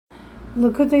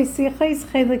Likutei Sichos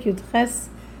Chelik Yudches,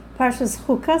 Parshas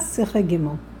Chukas Sicha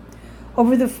Gimel.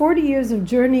 Over the 40 years of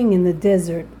journeying in the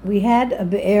desert, we had a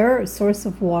be'er, a source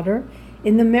of water,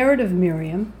 in the merit of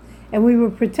Miriam, and we were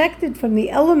protected from the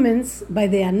elements by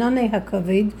the Ananei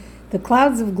HaKaved, the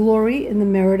clouds of glory, in the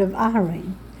merit of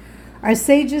Aharon. Our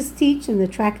sages teach in the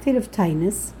Tractate of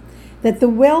Tainus that the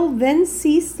well then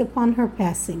ceased upon her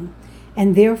passing,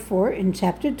 and therefore in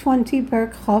chapter 20,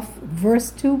 Perek Chof, verse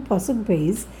 2, Pasuk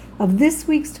Beis, of this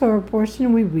week's Torah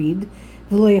portion we read,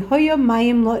 V'lo hoya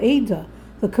mayim lo'eda,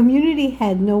 the community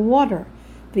had no water.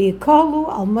 V'yikalu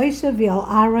al Moshe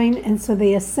v'al Aaron, and so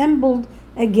they assembled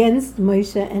against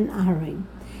Moshe and Aaron.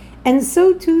 And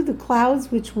so too the clouds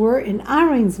which were in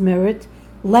Aaron's merit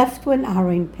left when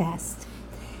Aaron passed.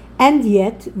 And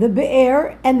yet the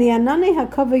Be'er and the Ananei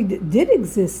HaKaved did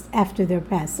exist after their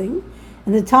passing,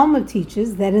 and the Talmud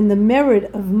teaches that in the merit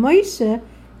of Moshe,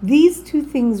 these two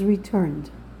things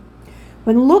returned.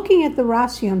 When looking at the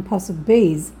Rashi on Pasuk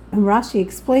Beis, and Rashi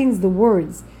explains the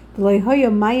words, V'lo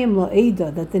hoya mayim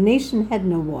lo'eda, that the nation had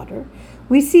no water,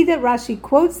 we see that Rashi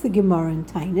quotes the Gemara in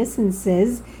Tainus and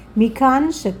says, Mikan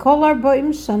shekol arba'im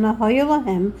shana hoya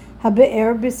lahem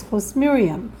habe'er b'schos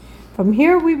Miriam. From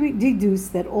here we deduce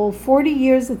that all 40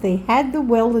 years that they had the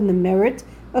well in the merit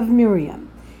of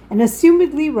Miriam. And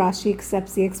assumedly Rashi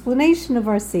accepts the explanation of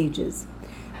our sages.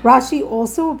 Rashi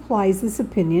also applies this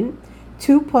opinion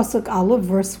to Pasuk Aleph,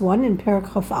 verse 1 in Perek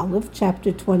Chof Aleph,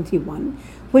 chapter 21,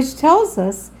 which tells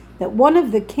us that one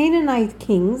of the Canaanite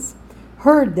kings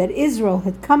heard that Israel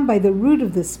had come by the route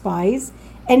of the spies,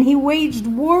 and he waged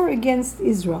war against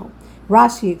Israel.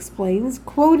 Rashi explains,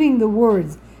 quoting the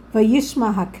words,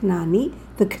 Vayishma HaKnani,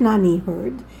 the Knani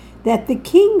heard, that the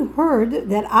king heard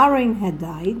that Aaron had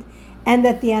died, and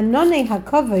that the Ananei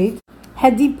HaKaved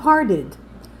had departed.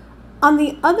 On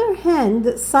the other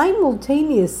hand,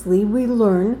 simultaneously we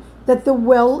learn that the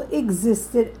well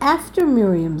existed after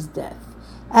Miriam's death,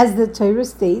 as the Torah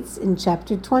states in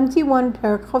chapter 21,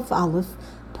 Perek Chof Aleph,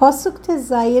 Pasuk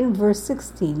Tezayin, verse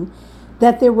 16,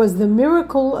 that there was the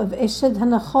miracle of Eshed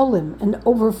HaNacholim, an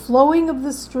overflowing of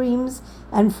the streams,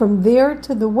 and from there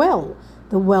to the well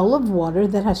of water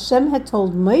that Hashem had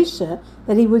told Moshe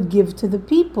that he would give to the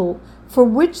people, for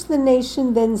which the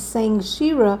nation then sang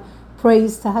Shira,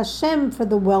 praise to Hashem for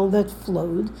the well that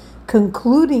flowed,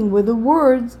 concluding with the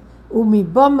words, Umi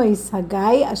b'mais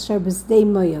Hagai asher b'sdei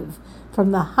Moav,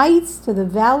 from the heights to the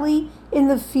valley in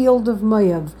the field of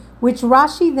Moav, which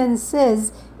Rashi then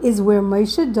says is where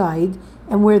Moshe died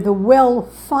and where the well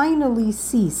finally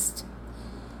ceased,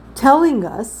 telling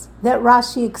us that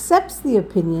Rashi accepts the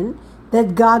opinion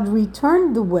that God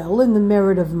returned the well in the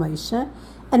merit of Moshe,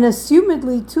 and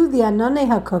assumedly too the Ananei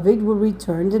HaKaved were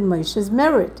returned in Moshe's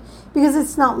merit, because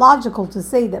it's not logical to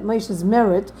say that Moshe's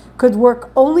merit could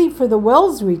work only for the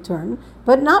well's return,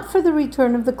 but not for the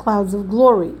return of the clouds of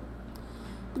glory.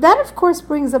 That, of course,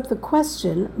 brings up the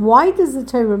question, why does the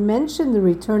Torah mention the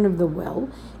return of the well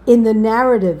in the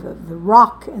narrative of the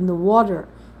rock and the water?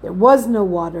 There was no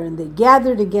water, and they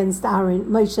gathered against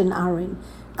Moshe and Aaron,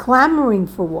 clamoring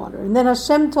for water. And then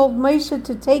Hashem told Moshe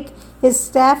to take his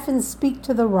staff and speak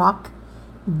to the rock,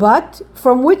 but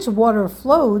from which water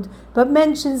flowed, but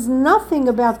mentions nothing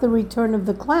about the return of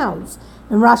the clouds.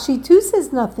 And Rashi too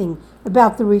says nothing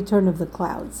about the return of the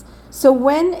clouds. So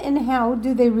when and how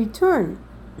do they return?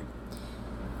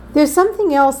 There's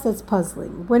something else that's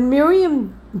puzzling. When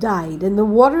Miriam died and the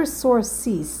water source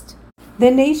ceased,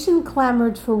 the nation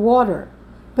clamored for water.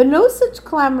 But no such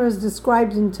clamor is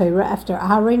described in Torah after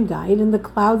Aaron died and the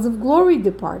clouds of glory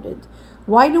departed.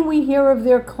 Why don't we hear of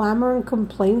their clamor and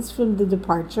complaints from the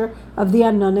departure of the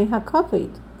Ananei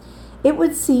HaKaved? It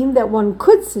would seem that one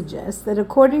could suggest that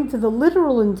according to the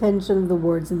literal intention of the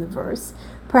words in the verse,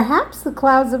 perhaps the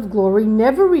clouds of glory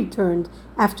never returned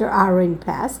after Aaron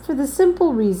passed, for the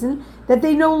simple reason that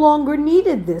they no longer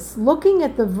needed this. Looking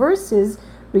at the verses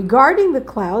regarding the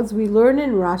clouds, we learn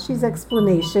in Rashi's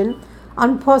explanation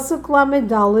on Pasuk Lamed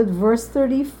Daled, verse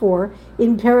 34,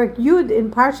 in Perek Yud,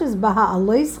 in Parshas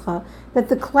Baha'aloischa, that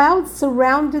the clouds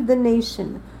surrounded the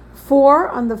nation, 4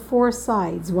 on the 4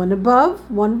 sides, 1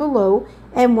 above, 1 below,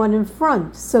 and 1 in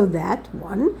front, so that,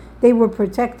 1, they were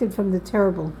protected from the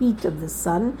terrible heat of the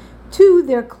sun, 2,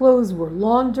 their clothes were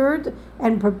laundered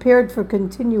and prepared for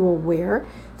continual wear,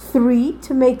 3,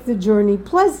 to make the journey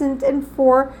pleasant, and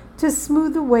 4, to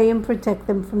smooth away and protect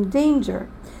them from danger.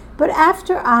 But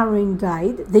after Aaron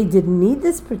died, they didn't need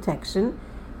this protection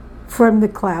from the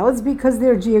clouds because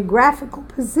their geographical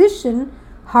position,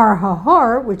 Har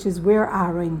HaHor, which is where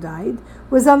Aaron died,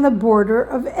 was on the border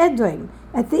of Edom,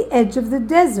 at the edge of the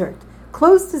desert,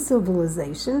 close to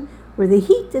civilization, where the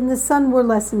heat and the sun were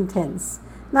less intense.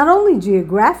 Not only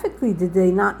geographically did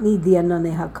they not need the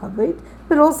Ananei HaKavod,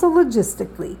 but also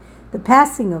logistically. The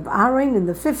passing of Aaron in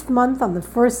the 5th month on the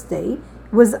first day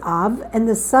was Av, and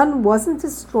the sun wasn't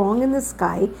as strong in the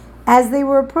sky as they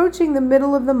were approaching the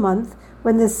middle of the month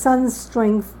when the sun's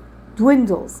strength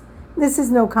dwindles. This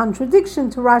is no contradiction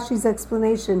to Rashi's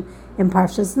explanation in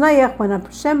Parshas Nayach when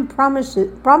Hashem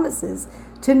promises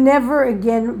to never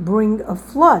again bring a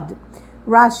flood.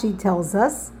 Rashi tells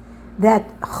us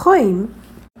that Choim,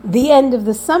 the end of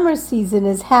the summer season,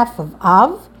 is half of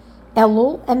Av,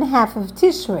 Elul, and half of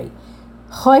Tishrei.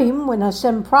 Choim, when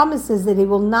Hashem promises that He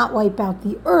will not wipe out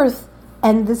the earth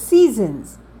and the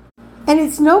seasons. And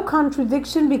it's no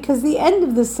contradiction because the end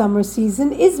of the summer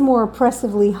season is more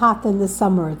oppressively hot than the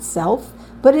summer itself,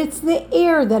 but it's the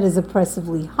air that is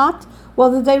oppressively hot, while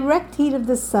the direct heat of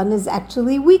the sun is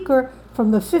actually weaker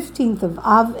from the 15th of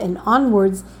Av and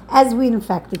onwards, as we in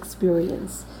fact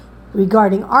experience.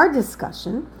 Regarding our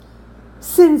discussion,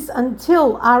 since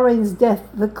until Aaron's death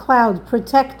the cloud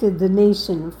protected the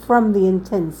nation from the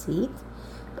intense heat,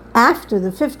 after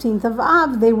the 15th of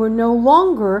Av they were no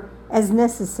longer as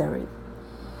necessary.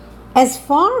 As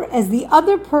far as the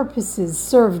other purposes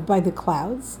served by the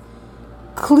clouds,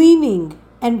 cleaning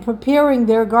and preparing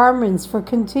their garments for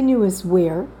continuous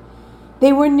wear,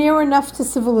 they were near enough to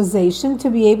civilization to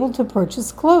be able to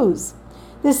purchase clothes.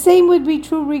 The same would be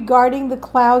true regarding the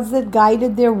clouds that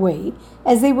guided their way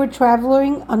as they were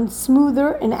traveling on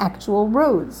smoother and actual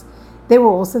roads. They were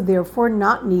also therefore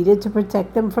not needed to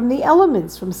protect them from the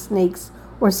elements, from snakes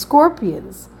or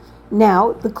scorpions.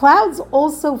 Now, the clouds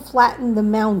also flattened the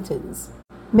mountains,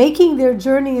 making their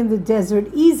journey in the desert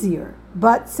easier.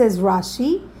 But, says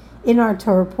Rashi, in our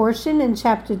Torah portion, in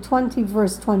chapter 20,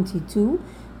 verse 22,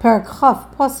 Perek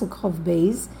Chaf, Pasuk Chav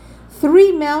Beis,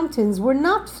 3 mountains were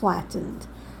not flattened.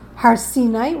 Har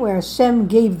Sinai, where Hashem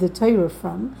gave the Torah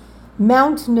from,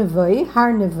 Mount Nevoi,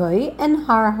 Har Nevoi, and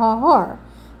Har Hahar.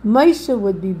 Moshe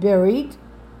would be buried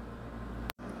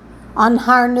on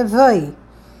Har Nevoi.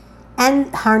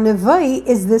 And Har Nevoi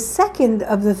is the second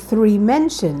of the 3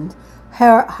 mentioned.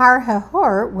 Har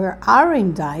Hahar, where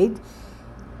Aaron died,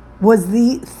 is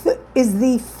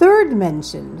the third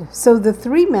mentioned. So the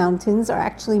 3 mountains are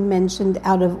actually mentioned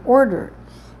out of order.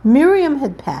 Miriam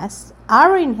had passed,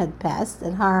 Aaron had passed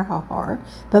at Har Hahar,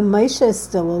 but Moshe is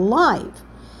still alive.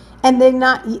 And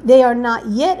they are not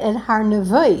yet at Har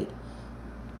Nevoi.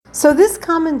 So this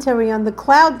commentary on the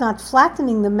cloud not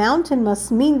flattening the mountain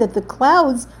must mean that the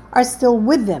clouds are still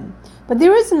with them. But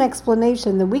there is an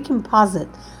explanation that we can posit,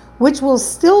 which will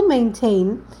still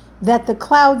maintain that the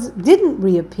clouds didn't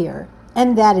reappear,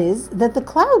 and that is that the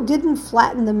cloud didn't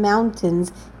flatten the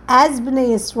mountains as Bnei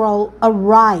Yisrael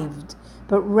arrived,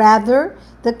 but rather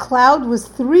the cloud was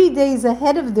 3 days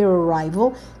ahead of their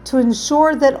arrival to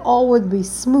ensure that all would be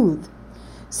smooth.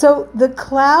 So the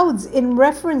clouds in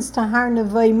reference to Har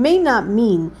Nevoi may not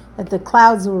mean that the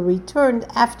clouds were returned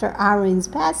after Aaron's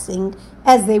passing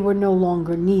as they were no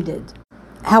longer needed.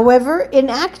 However, in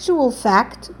actual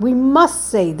fact, we must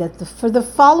say that for the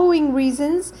following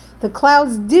reasons, the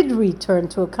clouds did return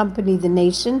to accompany the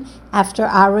nation after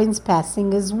Aaron's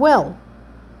passing as well.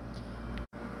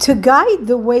 To guide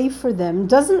the way for them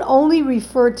doesn't only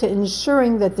refer to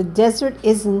ensuring that the desert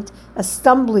isn't a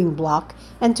stumbling block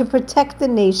and to protect the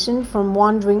nation from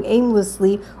wandering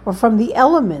aimlessly or from the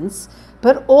elements,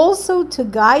 but also to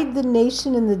guide the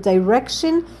nation in the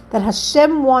direction that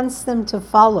Hashem wants them to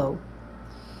follow.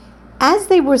 As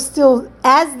there were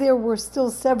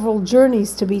still several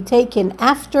journeys to be taken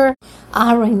after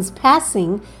Aaron's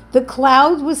passing, the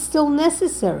cloud was still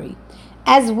necessary.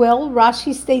 As well,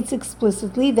 Rashi states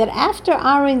explicitly that after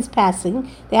Aaron's passing,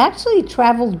 they actually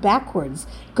traveled backwards,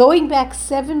 going back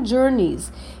 7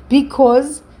 journeys,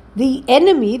 because the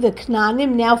enemy, the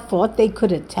Canaanim, now thought they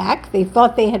could attack. They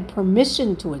thought they had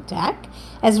permission to attack,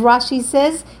 as Rashi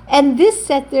says, and this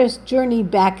set their journey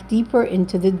back deeper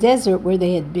into the desert where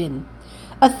they had been.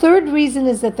 A third reason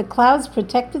is that the clouds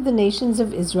protected the nations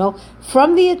of Israel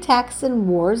from the attacks and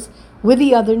wars with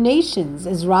the other nations,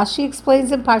 as Rashi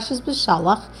explains in Parshas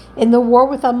Beshalach, in the war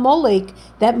with Amalek,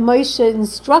 that Moshe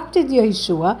instructed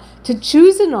Yeshua to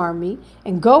choose an army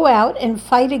and go out and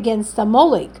fight against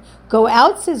Amalek. Go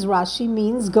out, says Rashi,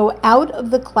 means go out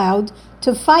of the cloud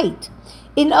to fight.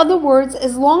 In other words,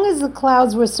 as long as the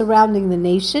clouds were surrounding the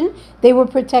nation, they were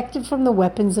protected from the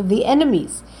weapons of the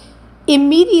enemies.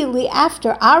 Immediately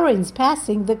after Aaron's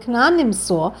passing, the Canaanim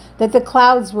saw that the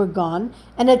clouds were gone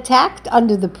and attacked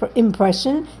under the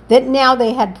impression that now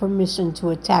they had permission to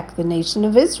attack the nation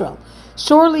of Israel.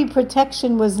 Surely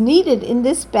protection was needed in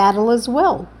this battle as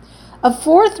well. A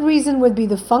fourth reason would be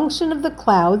the function of the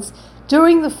clouds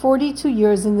during the 42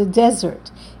 years in the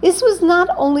desert. This was not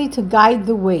only to guide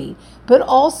the way, but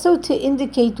also to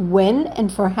indicate when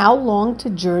and for how long to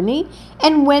journey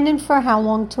and when and for how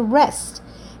long to rest.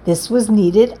 This was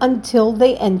needed until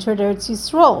they entered Eretz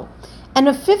Yisrael. And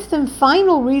a fifth and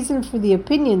final reason for the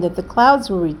opinion that the clouds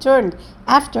were returned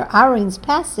after Aaron's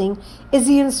passing is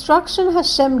the instruction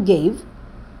Hashem gave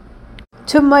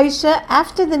to Moshe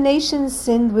after the nation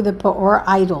sinned with a Peor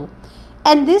idol.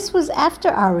 And this was after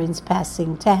Aaron's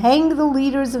passing, to hang the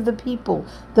leaders of the people,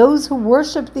 those who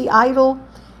worshipped the idol,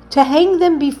 to hang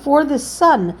them before the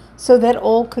sun so that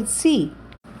all could see.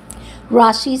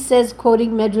 Rashi says,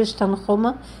 quoting Medrash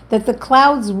Tanchuma, that the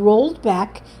clouds rolled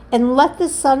back and let the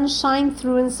sun shine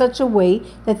through in such a way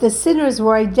that the sinners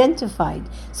were identified.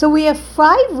 So we have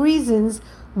 5 reasons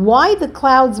why the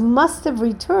clouds must have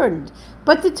returned.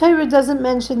 But the Torah doesn't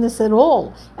mention this at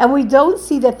all, and we don't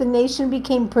see that the nation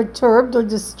became perturbed or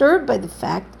disturbed by the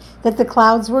fact that the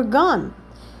clouds were gone.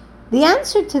 The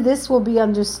answer to this will be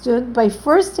understood by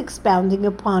first expounding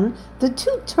upon the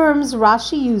 2 terms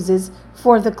Rashi uses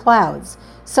for the clouds.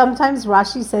 Sometimes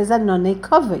Rashi says Anonei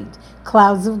Kavod,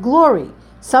 clouds of glory.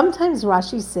 Sometimes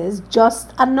Rashi says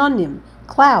just Anonim,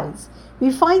 clouds. We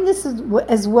find this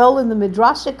as well in the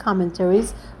Midrashic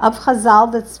commentaries of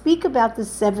Chazal that speak about the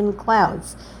 7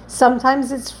 clouds.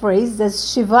 Sometimes it's phrased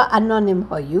as Shiva Anonim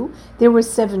Hoyu, there were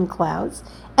 7 clouds,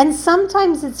 and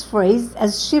sometimes it's phrased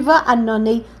as Shiva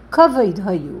Anonei Kavod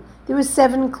Hoyu, there were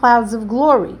 7 clouds of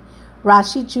glory.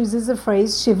 Rashi chooses the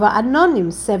phrase Shiva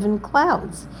Anonim, 7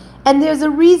 clouds. And there's a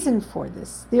reason for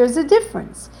this. There's a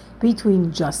difference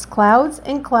between just clouds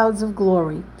and clouds of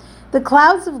glory. The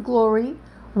clouds of glory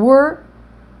were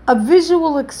a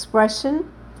visual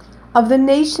expression of the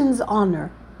nation's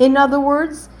honor. In other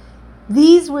words,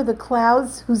 these were the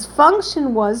clouds whose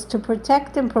function was to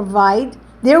protect and provide.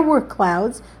 There were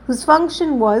clouds whose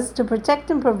function was to protect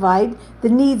and provide the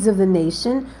needs of the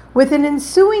nation, with an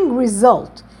ensuing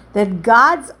result that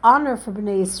God's honor for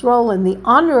Bnei Yisrael and the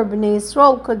honor of Bnei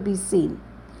Yisrael could be seen.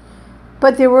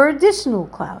 But there were additional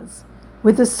clouds,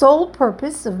 with the sole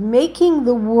purpose of making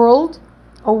the world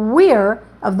aware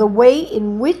of the way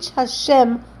in which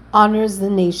Hashem honors the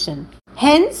nation.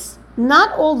 Hence,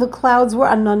 not all the clouds were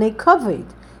Anonei Kavod.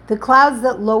 The clouds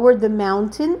that lowered the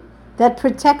mountain, that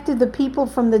protected the people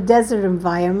from the desert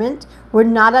environment, were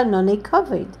not Anonei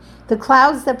Kavod. The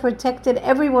clouds that protected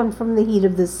everyone from the heat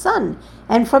of the sun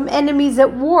and from enemies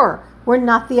at war were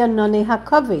not the Anonei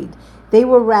HaKavod. They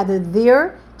were rather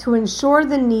there to ensure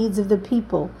the needs of the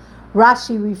people.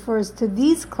 Rashi refers to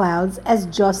these clouds as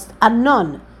just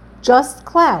Anon, just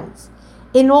clouds.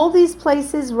 In all these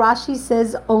places, Rashi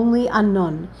says only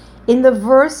Anon. In the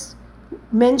verse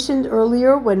mentioned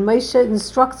earlier, when Moshe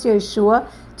instructs Yeshua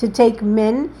to take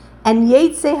men and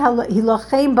Yetze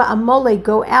Hilachem Ba'Amalek,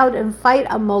 go out and fight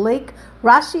Amalek,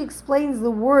 Rashi explains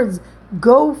the words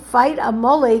go fight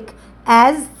Amalek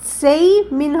as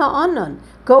Tzei min ha'anon,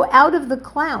 go out of the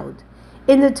cloud.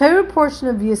 In the Torah portion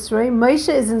of Yisro,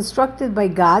 Moshe is instructed by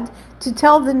God to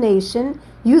tell the nation,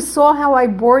 you saw how I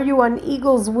bore you on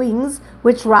eagle's wings,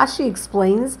 which Rashi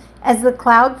explains as the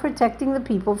cloud protecting the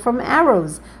people from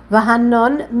arrows.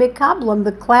 V'hanon mikablam,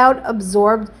 the cloud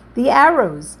absorbed the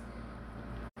arrows.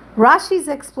 Rashi's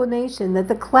explanation that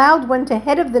the cloud went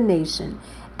ahead of the nation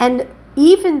and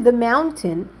even the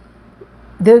mountain,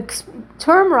 the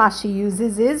term Rashi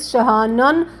uses is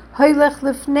Shahanon hoylech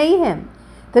lifneihem.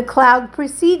 The cloud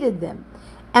preceded them.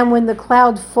 And when the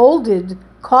cloud folded,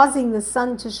 causing the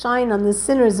sun to shine on the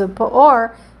sinners of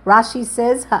Peor, Rashi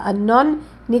says, Ha'anon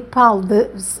nikpal,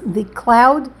 the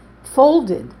cloud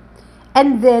folded.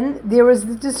 And then there is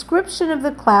the description of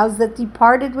the clouds that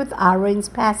departed with Aaron's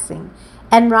passing.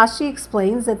 And Rashi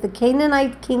explains that the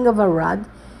Canaanite king of Arad,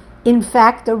 in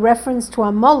fact a reference to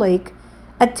Amalek,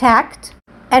 attacked.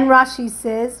 And Rashi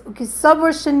says,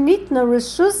 Ukisavar shenitna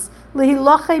reshus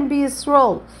lehilachem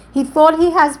b'Yisrael. He thought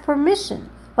he has permission,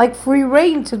 like free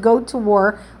reign, to go to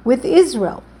war with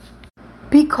Israel.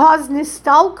 Because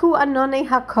nistalku anonei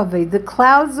hakaved, the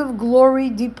clouds of glory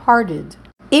departed.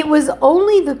 It was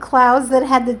only the clouds that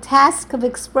had the task of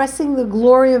expressing the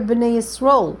glory of Bnei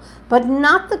Yisrael, but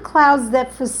not the clouds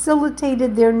that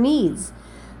facilitated their needs.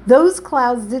 Those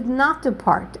clouds did not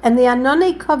depart, and the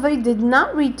Anonei Kavod did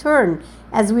not return,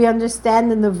 as we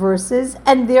understand in the verses,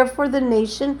 and therefore the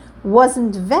nation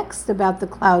wasn't vexed about the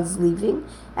clouds leaving,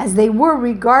 as they were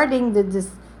regarding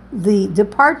the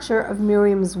departure of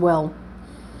Miriam's well.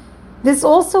 This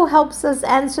also helps us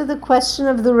answer the question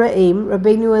of the Ra'im,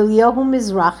 Rabbeinu Eliyahu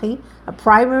Mizrahi, a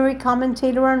primary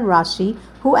commentator on Rashi,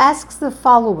 who asks the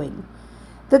following.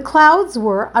 The clouds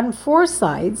were on 4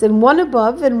 sides, and one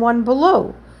above and one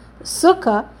below.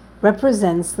 Sukkah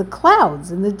represents the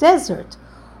clouds in the desert,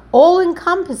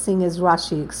 all-encompassing, as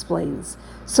Rashi explains.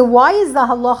 So why is the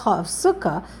halacha of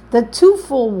Sukkah that 2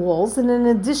 full walls and an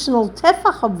additional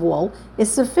tefach of wall is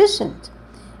sufficient?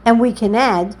 And we can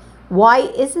add, why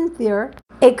isn't there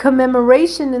a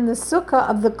commemoration in the Sukkah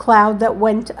of the cloud that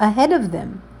went ahead of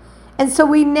them? And so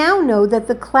we now know that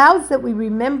the clouds that we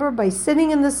remember by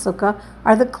sitting in the Sukkah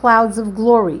are the clouds of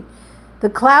glory, the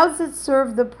clouds that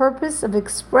serve the purpose of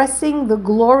expressing the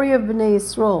glory of Bnei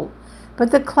Yisrael.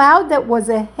 But the cloud that was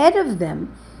ahead of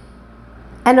them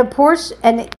and a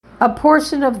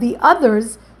portion of the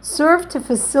others served to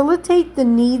facilitate the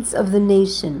needs of the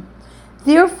nation.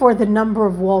 Therefore, the number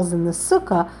of walls in the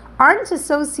Sukkah aren't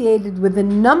associated with the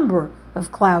number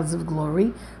of clouds of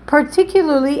glory,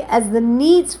 particularly as the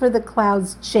needs for the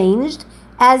clouds changed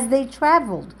as they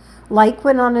traveled. Like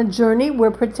when on a journey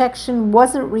where protection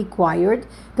wasn't required,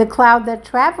 the cloud that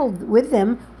traveled with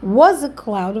them was a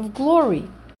cloud of glory.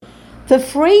 The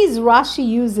phrase Rashi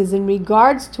uses in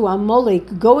regards to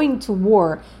Amalek going to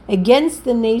war against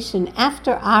the nation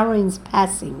after Aaron's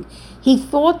passing, he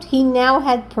thought he now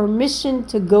had permission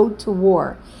to go to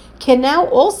war, can now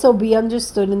also be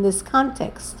understood in this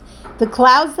context. The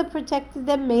clouds that protected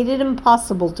them made it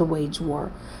impossible to wage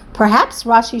war. Perhaps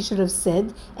Rashi should have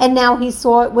said, and now he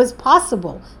saw it was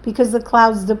possible because the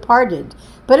clouds departed.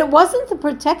 But it wasn't the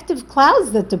protective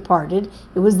clouds that departed,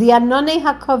 it was the Anonei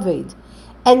HaKaved.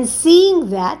 And seeing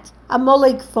that,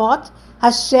 Amalek thought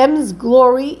Hashem's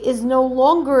glory is no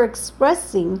longer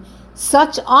expressing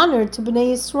such honor to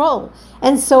Bnei Yisrael,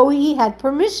 and so he had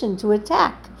permission to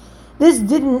attack. This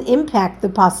didn't impact the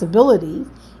possibility,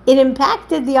 it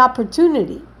impacted the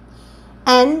opportunity.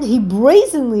 And he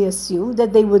brazenly assumed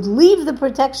that they would leave the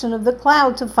protection of the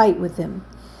cloud to fight with him.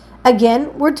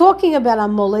 Again, we're talking about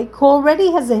Amalek, who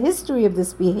already has a history of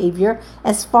this behavior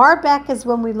as far back as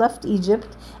when we left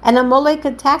Egypt, and Amalek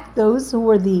attacked those who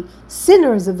were the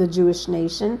sinners of the Jewish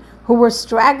nation, who were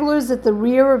stragglers at the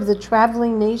rear of the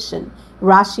traveling nation.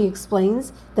 Rashi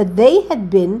explains that they had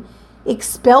been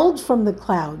expelled from the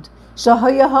cloud.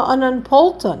 Shahaya ha'anan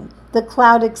polton, the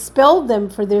cloud expelled them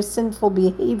for their sinful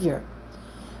behavior.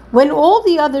 When all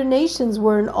the other nations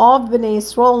were in awe of Bnei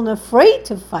Yisrael and afraid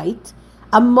to fight,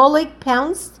 Amalek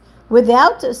pounced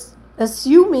without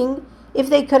assuming if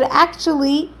they could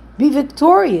actually be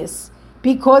victorious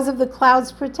because of the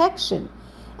cloud's protection.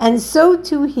 And so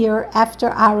too here after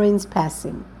Aaron's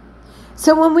passing.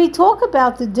 So when we talk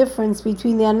about the difference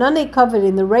between the Anonei Kavod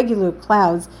and the regular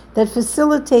clouds that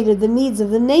facilitated the needs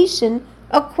of the nation,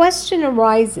 a question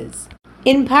arises.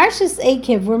 In Parshas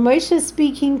Eikev, where Moshe is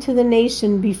speaking to the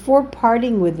nation before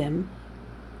parting with them,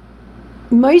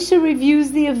 Moshe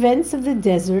reviews the events of the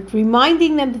desert,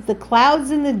 reminding them that the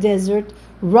clouds in the desert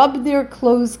rubbed their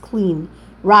clothes clean.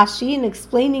 Rashi, in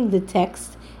explaining the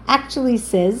text, actually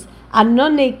says,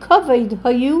 Anonei Kavod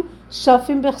hayu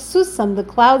shafim bechsusam, the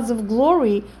clouds of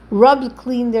glory rubbed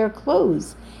clean their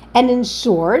clothes. And in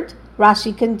short,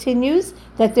 Rashi continues,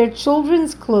 that their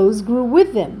children's clothes grew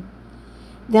with them.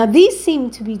 Now these seem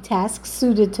to be tasks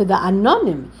suited to the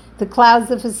Anonim, the clouds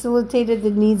that facilitated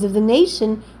the needs of the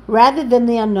nation, rather than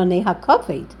the Anonei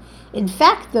HaKavod. In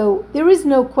fact, though, there is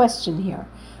no question here.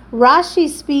 Rashi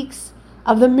speaks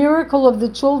of the miracle of the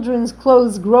children's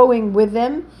clothes growing with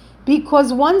them,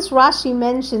 because once Rashi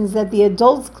mentions that the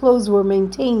adults' clothes were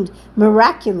maintained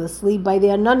miraculously by the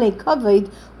Anonei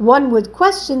Kavod, one would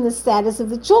question the status of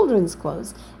the children's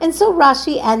clothes. And so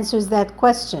Rashi answers that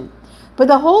question. But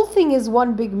the whole thing is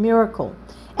one big miracle.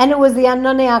 And it was the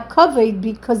Anonei HaKavod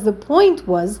because the point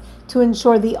was to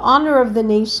ensure the honor of the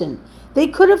nation. They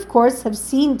could, of course, have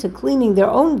seen to cleaning their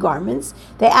own garments.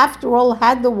 They, after all,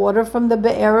 had the water from the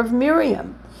Be'er of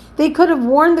Miriam. They could have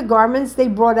worn the garments they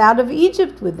brought out of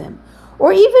Egypt with them,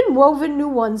 or even woven new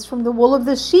ones from the wool of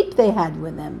the sheep they had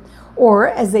with them. Or,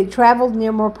 as they traveled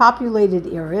near more populated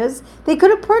areas, they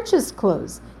could have purchased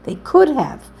clothes. They could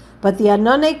have. But the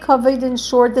Anonei Kavod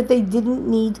ensured that they didn't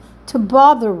need to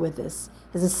bother with this,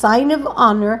 as a sign of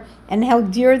honor and how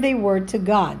dear they were to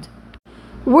God.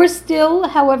 We're still,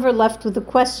 however, left with a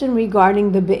question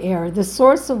regarding the Be'er, the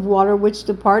source of water which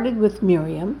departed with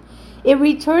Miriam. It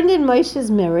returned in Moshe's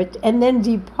merit and then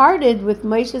departed with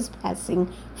Moshe's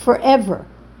passing forever.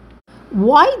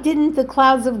 Why didn't the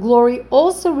clouds of glory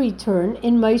also return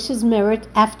in Moshe's merit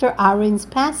after Aaron's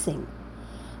passing?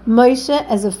 Moshe,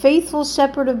 as a faithful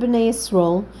shepherd of Bnei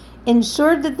Yisrael,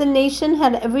 ensured that the nation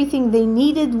had everything they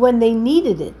needed when they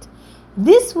needed it.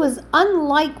 This was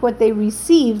unlike what they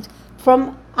received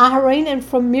from Aaron and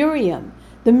from Miriam,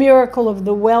 the miracle of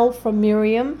the well from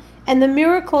Miriam, and the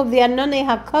miracle of the Anonei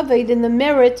HaKavod in the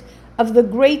merit of the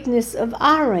greatness of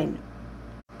Aaron.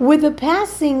 With the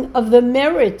passing of the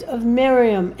merit of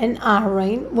Miriam and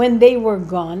Aaron, when they were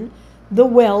gone, the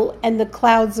well and the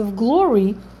clouds of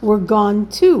glory were gone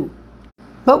too.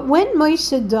 But when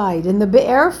Moshe died and the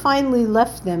Be'er finally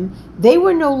left them, they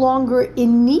were no longer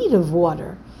in need of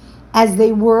water, as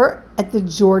they were at the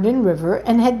Jordan River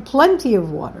and had plenty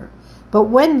of water. But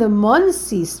when the mun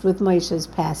ceased with Moshe's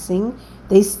passing,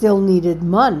 they still needed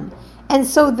mun. And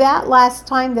so that last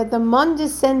time that the mun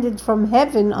descended from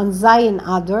heaven on Zayin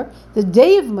Adar, the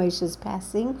day of Moshe's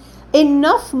passing,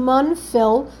 enough mun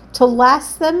fell to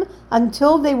last them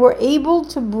until they were able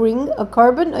to bring a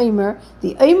Karban Omer,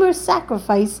 the Omer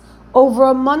sacrifice, over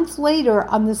a month later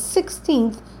on the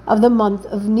 16th of the month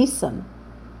of Nisan.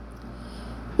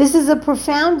 This is a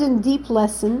profound and deep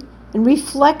lesson and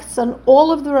reflects on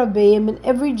all of the Rabbeim in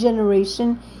every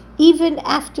generation, even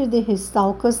after the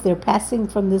Histalkos, their passing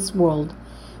from this world,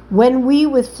 when we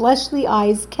with fleshly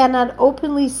eyes cannot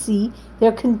openly see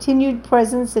their continued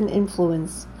presence and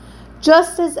influence.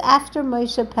 Just as after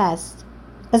Moshe passed,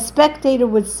 a spectator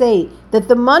would say that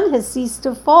the mun has ceased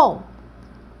to fall.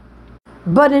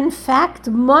 But in fact,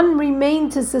 mun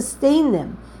remained to sustain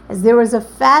them, as there is a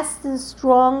fast and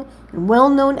strong and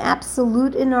well-known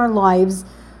absolute in our lives,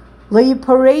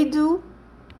 Le'iparedu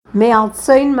Me'al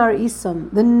Tzoin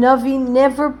Mar'isam. The Navi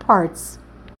never parts.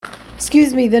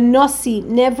 The Nossi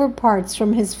never parts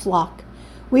from his flock.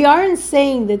 We aren't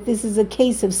saying that this is a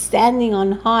case of standing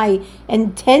on high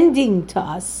and tending to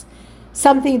us,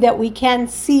 something that we can't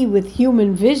see with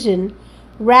human vision.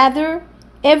 Rather,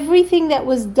 everything that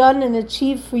was done and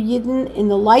achieved for Yidden in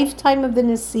the lifetime of the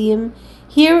Nesiim,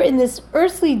 here in this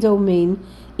earthly domain,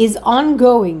 is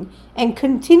ongoing and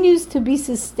continues to be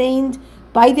sustained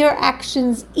by their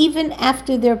actions even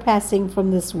after their passing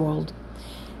from this world.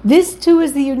 This too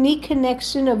is the unique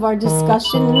connection of our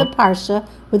discussion in the Parsha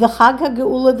with the Chag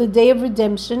HaGeula, the Day of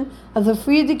Redemption of the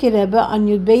Frierdiker Rebbe on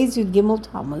Yud Beis Yud Gimel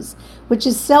Tammuz, which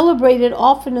is celebrated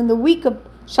often in the week of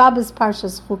Shabbos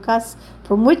Parshas Chukas,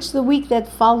 from which the week that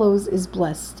follows is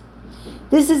blessed.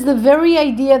 This is the very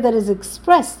idea that is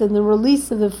expressed in the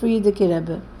release of the Frierdiker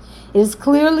Rebbe. It is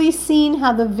clearly seen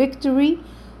how the victory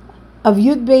of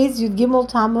Yud Beis Yud Gimel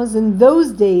Tammuz in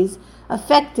those days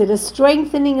affected a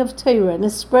strengthening of Torah and a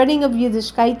spreading of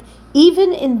Yiddishkeit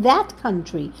even in that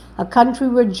country, a country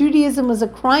where Judaism was a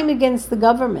crime against the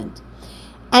government.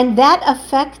 And that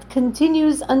effect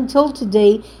continues until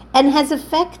today and has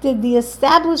affected the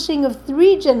establishing of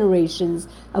 3 generations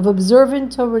of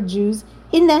observant Torah Jews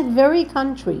in that very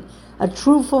country, a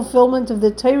true fulfillment of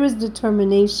the Torah's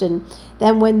determination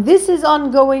that when this is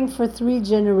ongoing for 3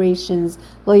 generations,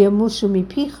 lo yamushu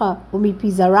mipicha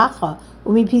umipi zaracha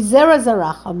umipi zera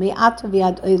zaracha me'at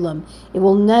v'ad olam, it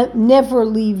will never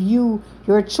leave you,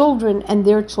 your children, and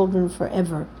their children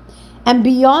forever. And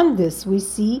beyond this, we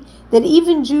see that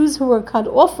even Jews who were cut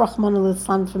off, Rahman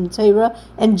al-Islam, from Torah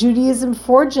and Judaism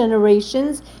 4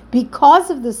 generations,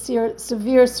 because of the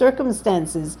severe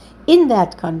circumstances in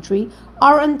that country,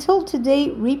 are until today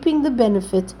reaping the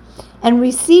benefit and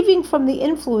receiving from the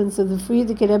influence of the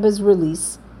Frierdiker Rebbe's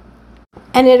release.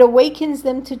 And it awakens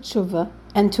them to tshuva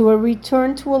and to a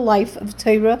return to a life of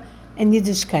Torah and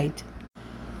Yiddishkeit.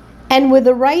 And with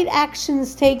the right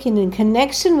actions taken in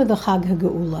connection with the Chag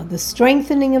HaGeula, the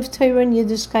strengthening of Torah and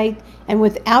Yiddishkeit, and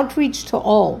with outreach to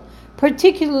all,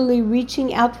 particularly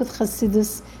reaching out with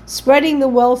Chassidus, spreading the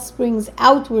well springs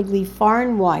outwardly far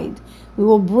and wide, we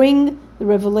will bring the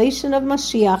revelation of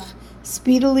Mashiach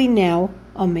speedily now.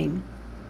 Amen.